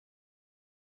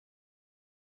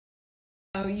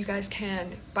You guys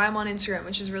can buy them on Instagram,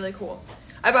 which is really cool.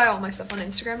 I buy all my stuff on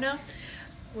Instagram now,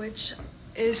 which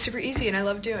is super easy and I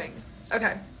love doing.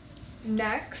 Okay,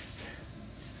 next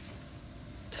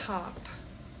top.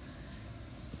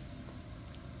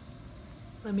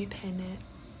 Let me pin it.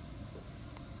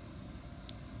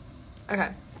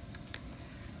 Okay.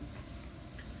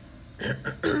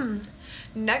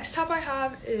 Next top I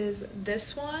have is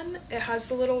this one. It has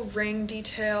the little ring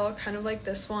detail, kind of like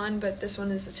this one, but this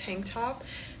one is a tank top.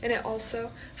 And it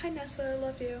also, hi Nessa, I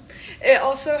love you. It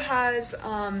also has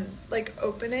like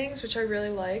openings, which I really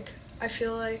like. I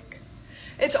feel like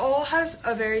it all has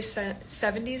a very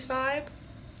 70s vibe.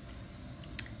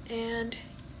 And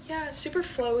yeah, it's super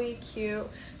flowy, cute.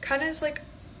 Kind of is like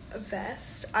a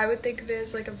vest. I would think of it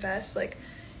as like a vest. Like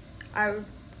I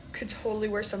could totally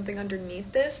wear something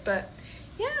underneath this, but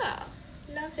yeah,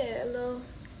 love it. A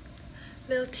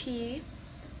little tee.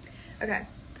 Okay,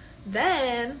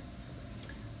 then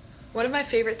one of my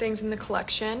favorite things in the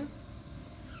collection,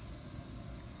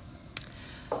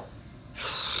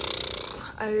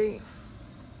 I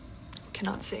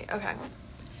cannot see. Okay,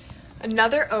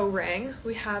 another O-ring.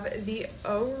 We have the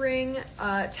O-ring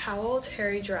towel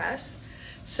terry dress.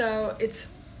 So it's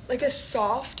like a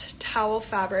soft towel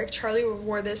fabric. Charlie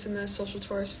wore this in the Social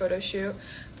Tourist photo shoot,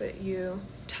 but you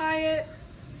tie it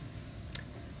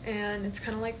and it's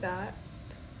kind of like that.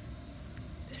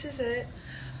 This is it.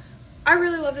 I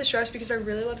really love this dress because I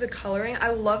really love the coloring.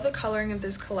 I love the coloring of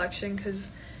this collection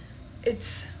because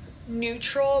it's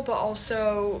neutral but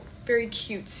also very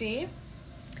cutesy.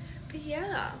 But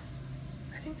yeah,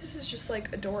 I think this is just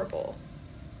like adorable.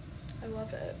 I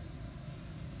love it.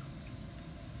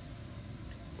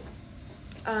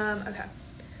 Okay.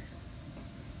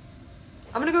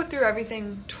 I'm gonna go through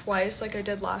everything twice like I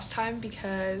did last time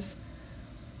because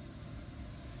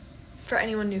for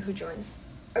anyone new who joins.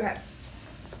 Okay.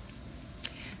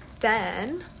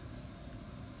 Then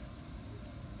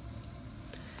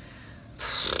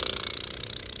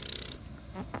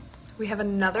we have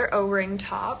another O-ring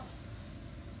top.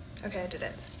 Okay, I did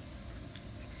it.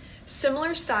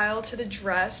 Similar style to the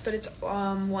dress, but it's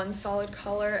one solid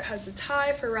color. It has the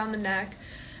tie for around the neck.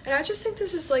 And I just think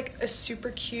this is like a super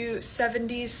cute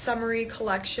 70s summery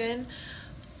collection.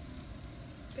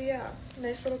 But yeah,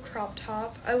 nice little crop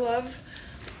top. I love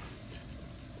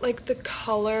like the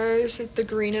colors, like the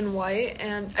green and white,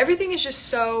 and everything is just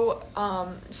so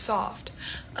soft.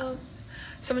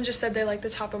 Someone just said they like the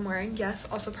top I'm wearing. Yes,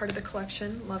 also part of the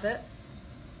collection. Love it.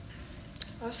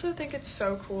 I also think it's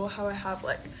so cool how I have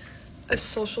like a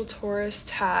Social Tourist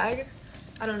tag.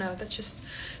 I don't know, that's just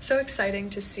so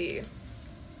exciting to see.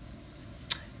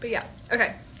 But yeah,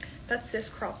 okay, that's this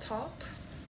crop top.